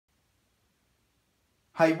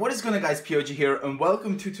Hi, what is going on guys, POG here and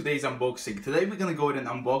welcome to today's unboxing. Today we're going to go ahead and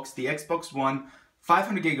unbox the Xbox One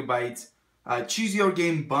 500GB choose your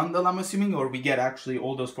game bundle, I'm assuming, or we get actually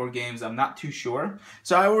all those 4 games, I'm not too sure.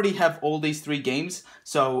 So I already have all these 3 games,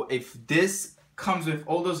 so if this comes with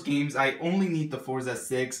all those games, I only need the Forza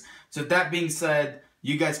 6. So that being said,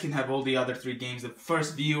 you guys can have all the other 3 games. The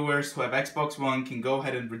first viewers who have Xbox One can go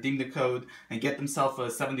ahead and redeem the code and get themselves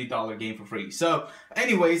a $70 game for free. So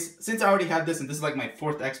anyways, since I already have this and this is like my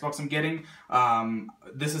 4th Xbox I'm getting,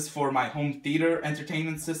 this is for my home theater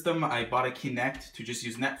entertainment system. I bought a Kinect to just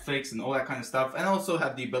use Netflix and all that kind of stuff, and also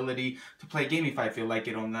have the ability to play game if I feel like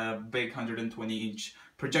it on a big 120-inch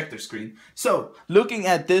projector screen. So looking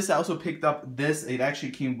at this, I also picked up this. It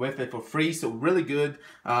actually came with it for free, so really good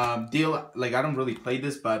deal. Like, I don't really play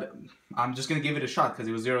this, but I'm just gonna give it a shot because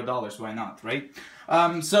it was $0. Why not, right?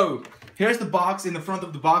 So here's the box. In the front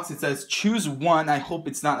of the box it says choose one. I hope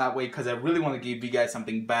it's not that way because I really want to give you guys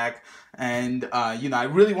something back, and you know, I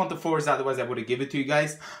really want the Forza, otherwise I would have given it to you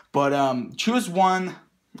guys. But choose one.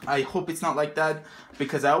 I hope it's not like that,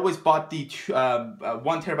 because I always bought the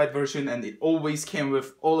 1TB version and it always came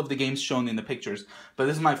with all of the games shown in the pictures. But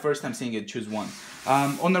this is my first time seeing it choose one.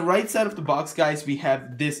 On the right side of the box, guys, we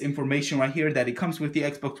have this information right here that it comes with the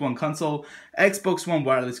Xbox One console, Xbox One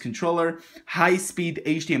wireless controller, high-speed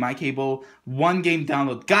HDMI cable, 1 game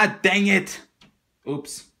download. God dang it!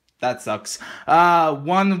 Oops. That sucks. I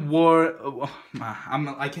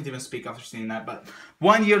can't even speak after seeing that, but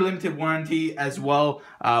 1 year limited warranty as well,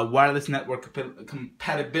 wireless network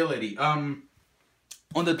compatibility.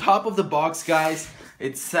 On the top of the box, guys,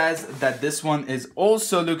 it says that this one is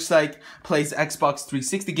also looks like plays Xbox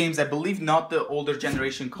 360 games. I believe not the older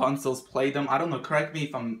generation consoles play them. I don't know. Correct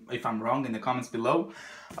me if I'm wrong in the comments below.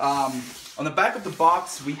 On the back of the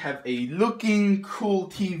box, we have a looking cool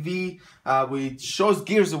TV which shows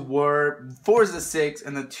Gears of War, Forza 6,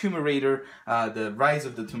 and the Tomb Raider, the Rise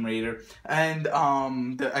of the Tomb Raider, and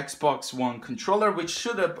the Xbox One controller, which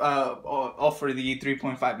should offer the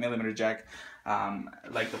 3.5mm jack,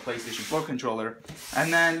 like the PlayStation 4 controller.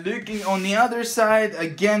 And then looking on the other side,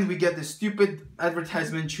 again we get the stupid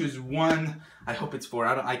advertisement, choose one. I hope it's 4.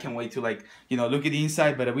 I can't wait to, like, you know, look at the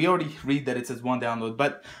inside, but we already read that it says 1 download,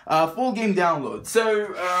 but full game download.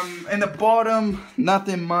 So in the bottom,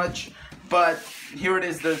 nothing much, but here it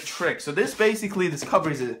is, the trick. So this basically, this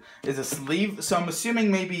cover is a sleeve. So I'm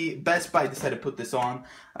assuming maybe Best Buy decided to put this on,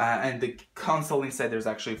 and the console inside there's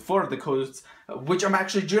actually 4 of the codes, which I'm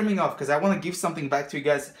actually dreaming of because I want to give something back to you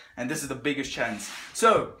guys, and this is the biggest chance.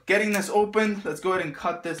 So getting this open, let's go ahead and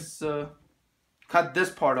cut this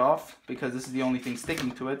part off because this is the only thing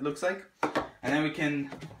sticking to it, looks like, and then we can.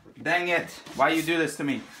 Dang it! Why you do this to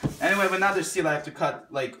me? Anyway, with another seal I have to cut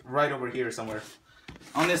like right over here somewhere.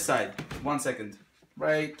 On this side, 1 second,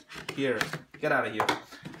 right here. Get out of here.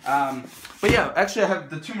 But yeah, actually I have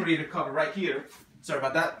the Tomb Raider cover right here. Sorry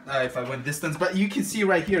about that, if I went distance, but you can see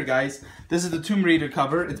right here, guys. This is the Tomb Raider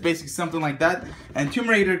cover. It's basically something like that. And Tomb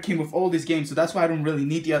Raider came with all these games, so that's why I don't really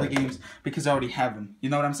need the other games, because I already have them.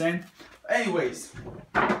 You know what I'm saying? Anyways,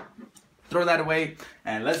 throw that away,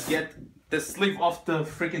 and let's get this sleeve off the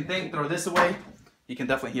freaking thing. Throw this away. You can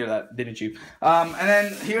definitely hear that, didn't you? And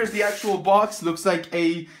then here's the actual box. Looks like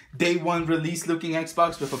a day 1 release looking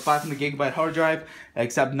Xbox with a 500GB hard drive,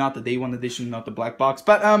 except not the day 1 edition, not the black box.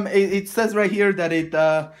 But it says right here that it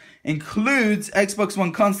includes Xbox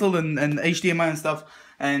One console and HDMI and stuff.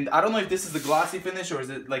 And I don't know if this is the glossy finish or is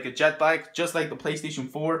it like a jet black, just like the PlayStation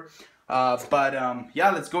 4.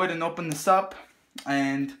 Yeah, let's go ahead and open this up.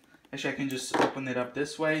 And actually I can just open it up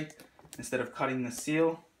this way instead of cutting the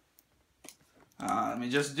seal. Let me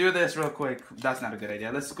just do this real quick. That's not a good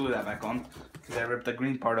idea. Let's glue that back on because I ripped the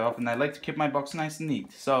green part off, and I like to keep my box nice and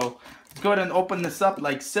neat. So let's go ahead and open this up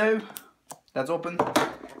like so. That's open.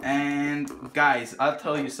 And guys, I'll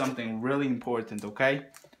tell you something really important, okay?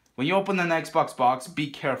 When you open an Xbox box, be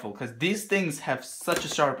careful because these things have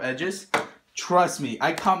such sharp edges. Trust me,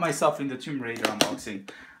 I caught myself in the Tomb Raider unboxing.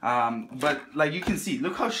 But like you can see,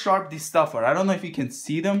 look how sharp these stuff are. I don't know if you can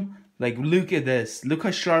see them. Like, look at this. Look how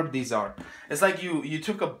sharp these are. It's like you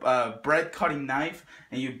took a bread cutting knife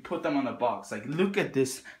and you put them on a box. Like, look at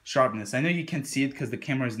this sharpness. I know you can't see it because the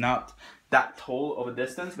camera is not that tall of a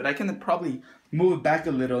distance, but I can probably move it back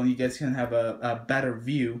a little and you guys can have a better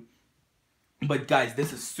view. But guys,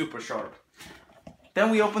 this is super sharp. Then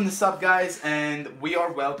we open this up, guys, and we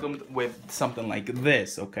are welcomed with something like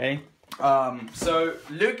this, okay? So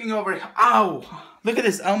looking over, ow! Look at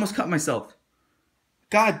this, I almost cut myself.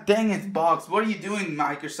 God dang it, box. What are you doing,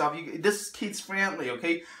 Microsoft? This is kids friendly,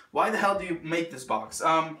 okay? Why the hell do you make this box?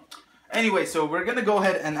 Anyway, so we're gonna go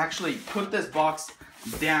ahead and actually put this box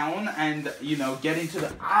down and, you know, get into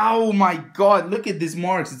the... Oh my god, look at these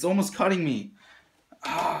marks. It's almost cutting me.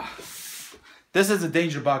 Ah. This is a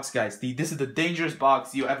danger box, guys. This is the dangerous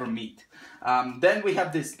box you ever meet. Then we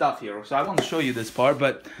have this stuff here. So I want to show you this part,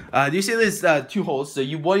 but do you see these two holes? So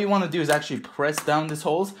what you want to do is actually press down these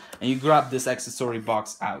holes and you grab this accessory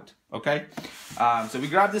box out. Okay? So we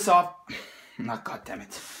grab this off. Oh, god damn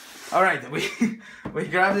it. All right, we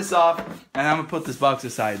grab this off, and I'm gonna put this box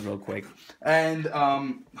aside real quick. And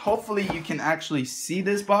hopefully you can actually see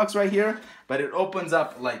this box right here, but it opens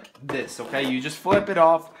up like this. Okay, you just flip it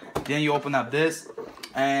off, then you open up this,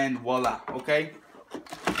 and voila. Okay.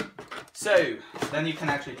 So then you can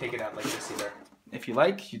actually take it out like this either. If you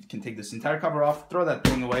like, you can take this entire cover off, throw that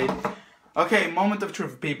thing away. Okay, moment of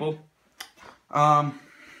truth, people. So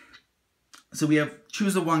we have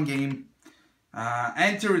choose a one game.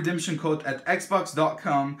 Enter redemption code at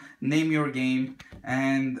xbox.com, name your game,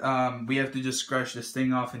 and we have to just scratch this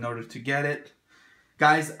thing off in order to get it.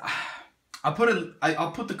 Guys, I'll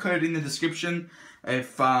put the code in the description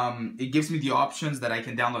if it gives me the options that I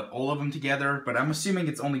can download all of them together, but I'm assuming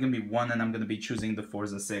it's only going to be one, and I'm going to be choosing the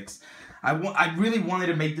Forza 6. I really wanted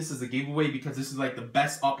to make this as a giveaway because this is like the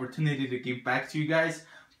best opportunity to give back to you guys,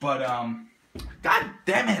 but god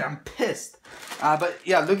damn it, I'm pissed. But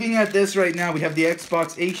yeah, looking at this right now, we have the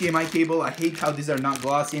Xbox HDMI cable. I hate how these are not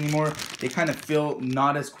glossy anymore. They kind of feel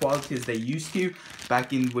not as quality as they used to.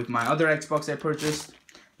 Back in with my other Xbox I purchased,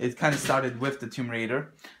 it kind of started with the Tomb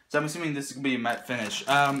Raider. So I'm assuming this is going to be a matte finish.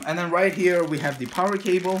 And then right here, we have the power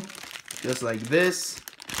cable, just like this.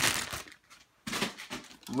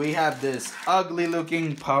 We have this ugly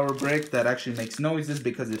looking power brick that actually makes noises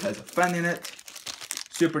because it has a fan in it.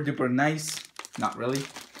 Super duper nice. Not really.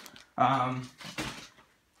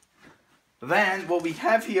 Then what we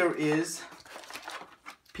have here is,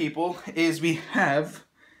 people, we have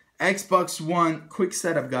Xbox One quick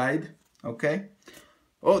setup guide. Okay.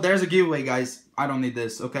 Oh, there's a giveaway, guys. I don't need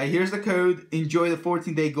this. Okay, here's the code. Enjoy the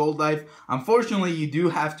 14-day gold life. Unfortunately, you do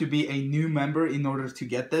have to be a new member in order to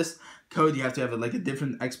get this code. You have to have like a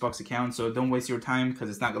different Xbox account, so don't waste your time because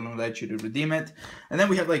it's not going to let you to redeem it. And then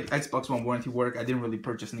we have like Xbox One warranty work. I didn't really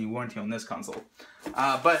purchase any warranty on this console.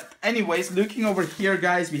 But anyways, looking over here,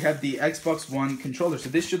 guys, we have the Xbox One controller. So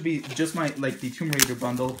this should be just my the Tomb Raider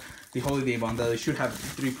bundle, the holiday bundle. It should have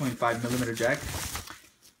 3.5mm jack.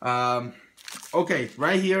 Okay,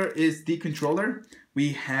 right here is the controller.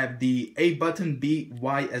 We have the A button, B,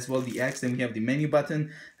 Y, as well the X. Then we have the menu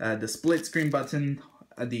button, the split screen button,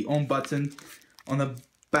 the on button. On the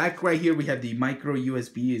back right here, we have the micro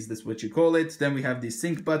USB, is this what you call it? Then we have the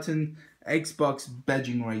sync button, Xbox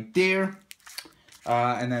badging right there.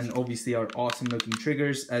 And then obviously our awesome looking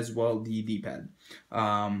triggers, as well the D-pad.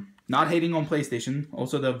 Not hating on PlayStation,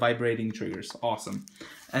 also the vibrating triggers, awesome.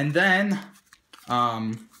 And then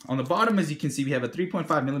on the bottom, as you can see, we have a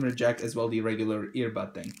 3.5mm jack, as well the regular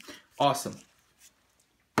earbud thing. Awesome.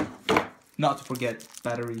 Not to forget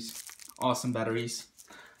batteries, awesome batteries.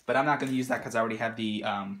 But I'm not going to use that because I already have the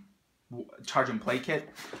charge and play kit.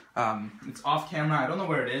 It's off camera. I don't know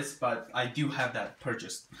where it is, but I do have that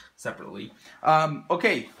purchased separately.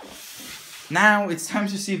 Okay, now it's time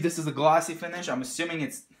to see if this is a glossy finish. I'm assuming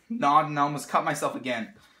it's not, and I almost cut myself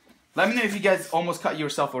again. Let me know if you guys almost cut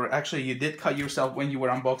yourself, or actually you did cut yourself when you were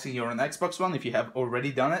unboxing your own Xbox One, if you have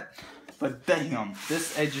already done it. But damn,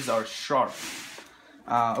 these edges are sharp.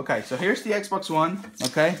 Okay, so here's the Xbox One,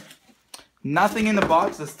 okay? Nothing in the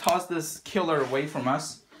box. Let's toss this killer away from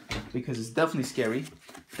us because it's definitely scary.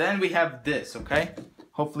 Then we have this, okay?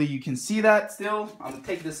 Hopefully you can see that still. I'm gonna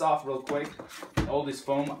take this off real quick. All this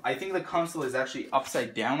foam. I think the console is actually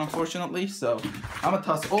upside down, unfortunately. So I'm gonna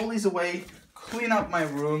toss all these away, clean up my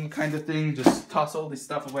room kind of thing. Just toss all this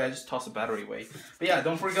stuff away. I just toss the battery away. But yeah,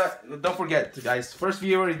 don't forget, guys. First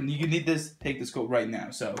viewer, you need this. Take this code right now.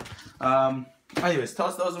 So, anyways,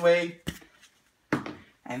 toss those away.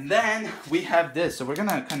 And then we have this. So we're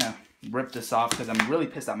gonna kind of rip this off because I'm really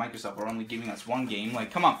pissed at Microsoft for only giving us one game. Like,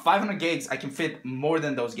 come on, 500 gigs. I can fit more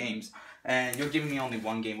than those games, and you're giving me only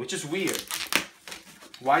one game, which is weird.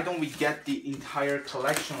 Why don't we get the entire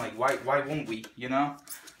collection? Like, why won't we? You know.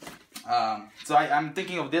 So I'm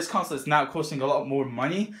thinking of this console is now costing a lot more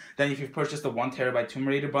money than if you purchase the 1TB Tomb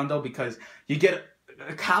Raider bundle, because you get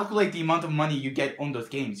calculate the amount of money you get on those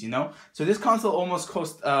games, you know. So this console almost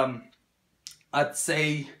cost I'd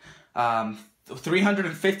say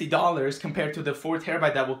 $350 compared to the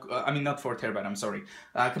 4TB that will I mean, not 4TB, I'm sorry,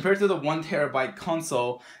 compared to the 1TB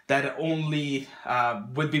console that only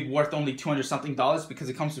would be worth only $200 something because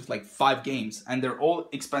it comes with like 5 games, and they're all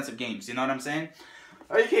expensive games, you know what I'm saying?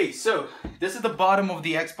 Okay, so this is the bottom of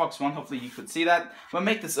the Xbox One. Hopefully you could see that. I'm gonna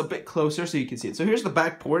make this a bit closer so you can see it. So here's the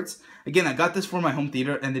back ports. Again, I got this for my home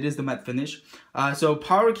theater, and it is the matte finish. So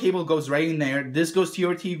power cable goes right in there. This goes to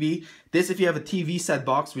your TV. This, if you have a TV set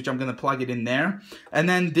box, which I'm gonna plug it in there. And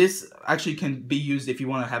then this actually can be used if you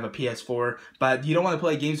want to have a PS4, but you don't want to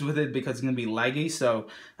play games with it because it's gonna be laggy. So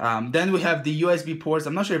then we have the USB ports.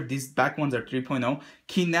 I'm not sure if these back ones are 3.0.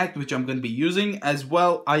 Kinect, which I'm gonna be using, as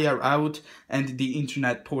well IR out, and the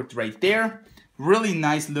internet port right there. Really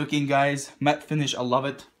nice looking, guys. Matte finish, I love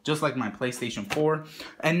it. Just like my PlayStation 4.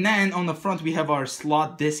 And then on the front we have our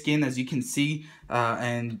slot disc in, as you can see.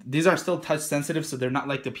 And these are still touch sensitive, so they're not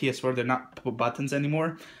like the PS4. They're not buttons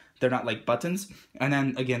anymore. They're not like buttons. And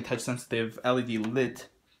then again, touch sensitive LED lit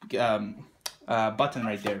button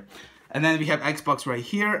right there. And then we have Xbox right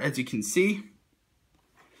here, as you can see.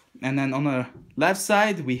 And then on the left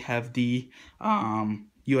side we have the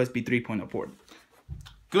USB 3.0 port.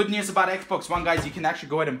 Good news about Xbox One, guys, you can actually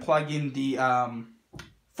go ahead and plug in the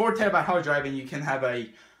 4TB hard drive, and you can have a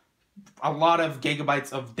lot of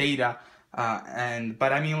gigabytes of data.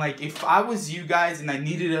 But I mean, like, if I was you guys and I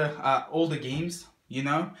needed all the games, you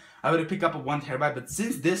know, I would pick up a 1TB. But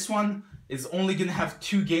since this one is only gonna have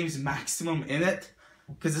 2 games maximum in it,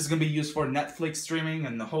 because it's gonna be used for Netflix streaming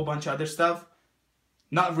and a whole bunch of other stuff,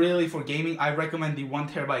 not really for gaming, I recommend the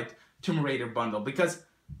 1TB Tomb Raider bundle, because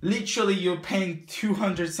literally you're paying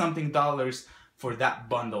 $200 something for that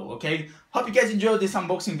bundle. Okay, hope you guys enjoyed this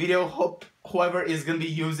unboxing video. Hope whoever is gonna be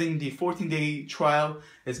using the 14-day trial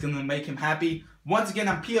is gonna make him happy. Once again,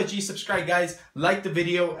 I'm PLG. Subscribe, guys, like the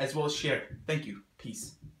video, as well as share. Thank you.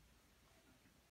 Peace.